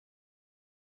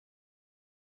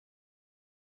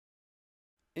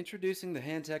Introducing the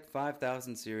Hantek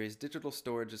 5000 series digital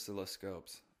storage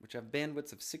oscilloscopes, which have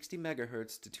bandwidths of 60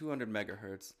 MHz to 200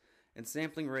 MHz and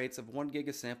sampling rates of 1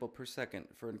 gigasample per second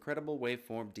for incredible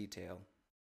waveform detail.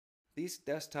 These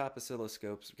desktop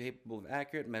oscilloscopes are capable of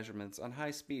accurate measurements on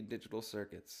high-speed digital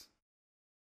circuits.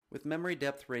 With memory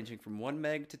depth ranging from 1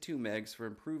 meg to 2 megs for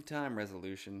improved time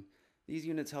resolution, these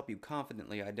units help you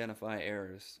confidently identify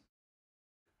errors.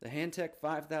 The Hantek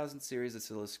 5000 series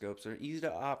oscilloscopes are easy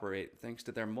to operate thanks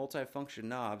to their multifunction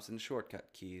knobs and shortcut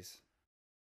keys.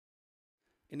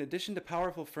 In addition to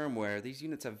powerful firmware, these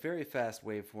units have very fast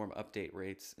waveform update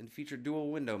rates and feature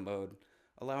dual window mode,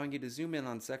 allowing you to zoom in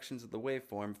on sections of the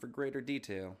waveform for greater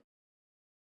detail.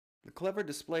 The clever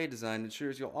display design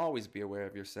ensures you'll always be aware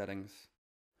of your settings.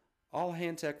 All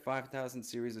Hantek 5000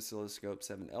 series oscilloscopes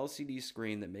have an LCD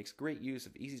screen that makes great use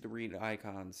of easy-to-read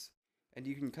icons, and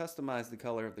you can customize the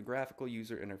color of the graphical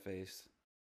user interface.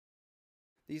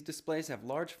 These displays have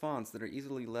large fonts that are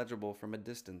easily legible from a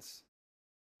distance.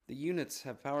 The units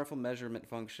have powerful measurement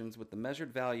functions with the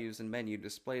measured values and menu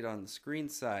displayed on the screen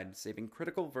side, saving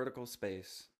critical vertical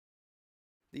space.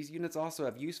 These units also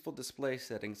have useful display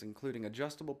settings including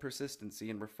adjustable persistency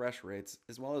and refresh rates,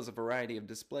 as well as a variety of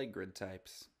display grid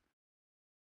types.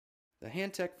 The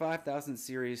Hantek 5000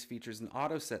 series features an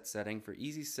auto set setting for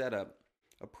easy setup,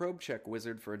 a probe check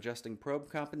wizard for adjusting probe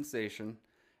compensation,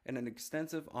 and an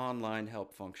extensive online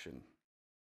help function.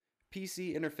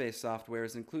 PC interface software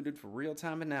is included for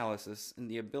real-time analysis and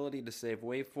the ability to save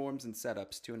waveforms and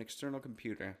setups to an external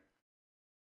computer.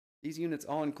 These units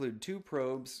all include 2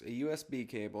 probes, a USB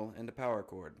cable, and a power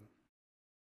cord.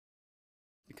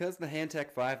 Because the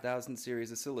Hantek 5000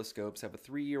 series oscilloscopes have a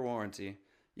 3-year warranty,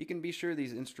 you can be sure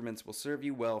these instruments will serve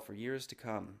you well for years to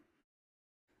come.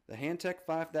 The Hantek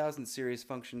 5000 series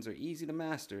functions are easy to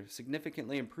master,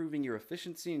 significantly improving your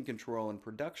efficiency and control in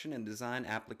production and design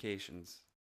applications.